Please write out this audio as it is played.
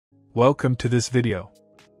Welcome to this video.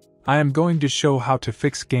 I am going to show how to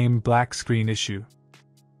fix game black screen issue.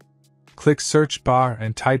 Click search bar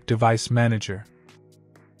and type device manager.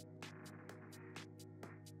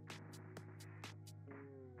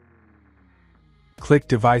 Click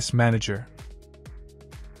device manager.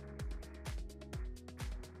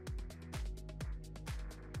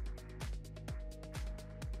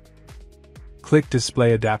 Click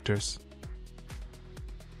display adapters.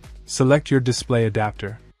 Select your display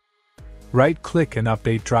adapter. Right-click and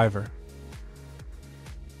update driver.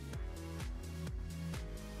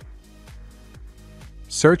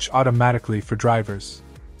 Search automatically for drivers.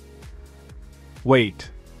 Wait.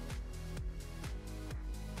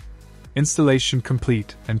 Installation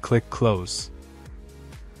complete and click Close.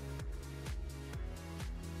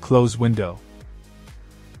 Close window.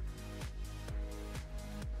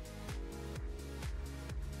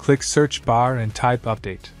 Click search bar and type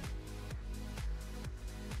Update.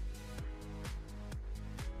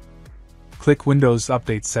 Click Windows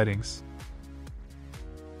Update Settings.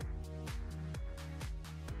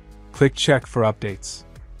 Click Check for updates.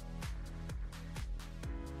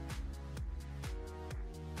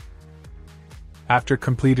 After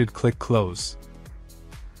completed, click Close.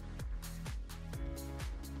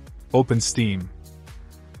 Open Steam.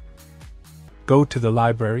 Go to the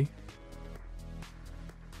library.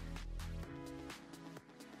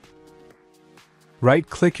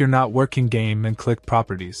 Right-click your not working game and click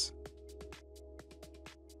Properties.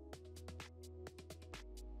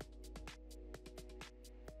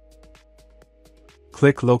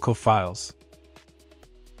 Click Local Files.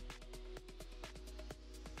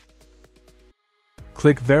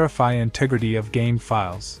 Click Verify integrity of game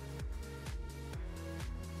files.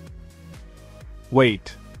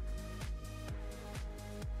 Wait.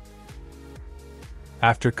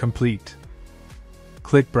 After complete,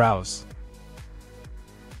 click Browse.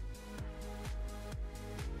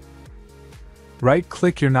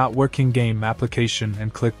 Right-click your not working game application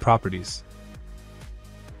and click Properties.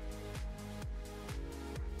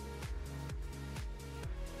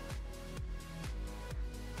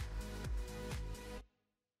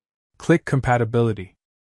 Click Compatibility.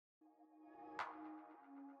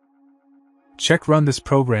 Check Run this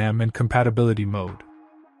program in compatibility mode.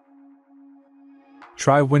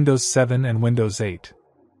 Try Windows 7 and Windows 8.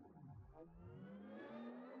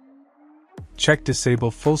 Check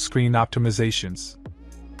Disable Full Screen Optimizations.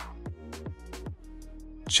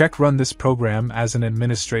 Check Run this program as an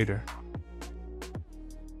administrator.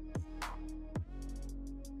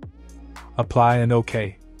 Apply and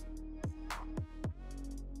OK.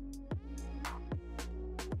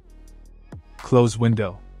 Close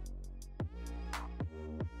window.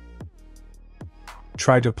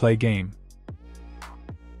 Try to play game.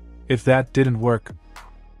 If that didn't work,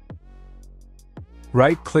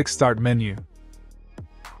 right-click Start menu.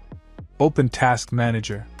 Open Task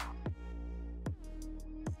Manager.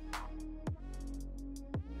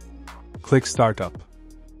 Click Startup.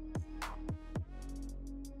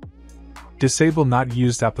 Disable not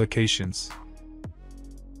used applications.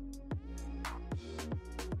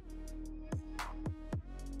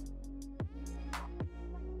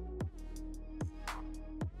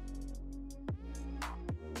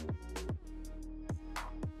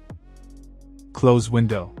 Close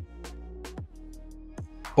window.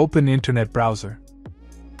 Open Internet browser.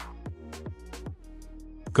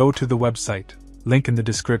 Go to the website, link in the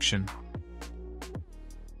description.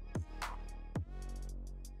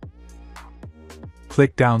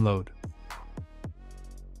 Click Download.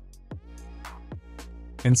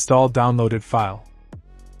 Install downloaded file.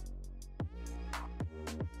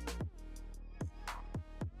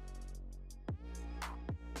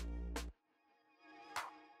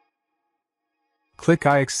 Click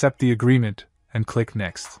I accept the agreement and click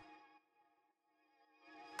Next.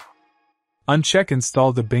 Uncheck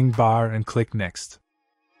Install the Bing bar and click Next.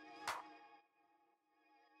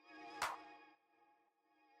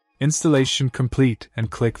 Installation complete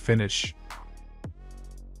and click Finish.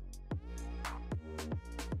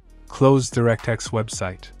 Close DirectX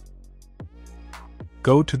website.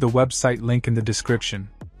 Go to the website link in the description.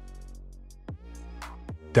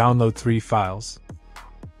 Download 3 files.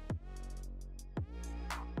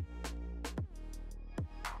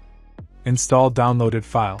 Install downloaded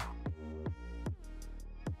file.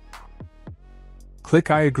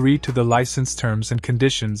 Click I agree to the license terms and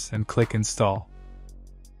conditions and click Install.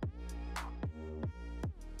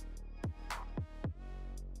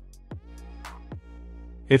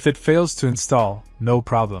 If it fails to install, no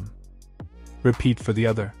problem. Repeat for the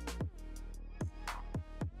other.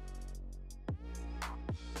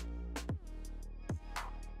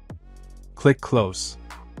 Click Close.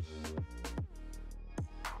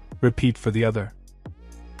 Repeat for the other.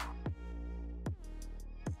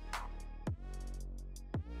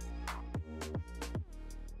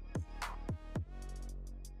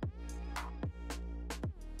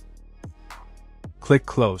 Click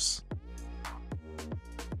Close.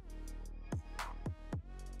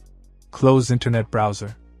 Close Internet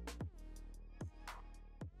browser.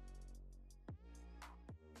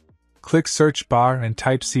 Click search bar and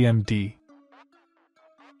type CMD.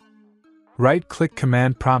 Right-click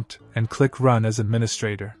Command Prompt and click Run as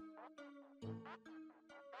administrator.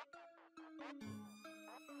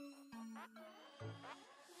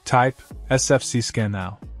 Type SFC scan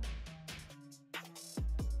now.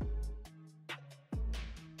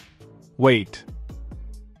 Wait.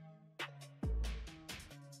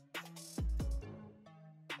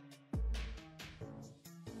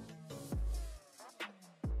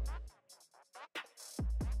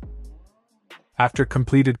 After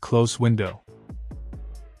completed, close window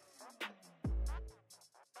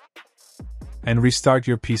and restart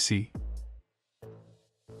your PC.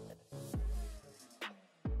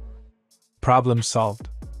 Problem solved.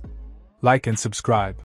 Like and subscribe.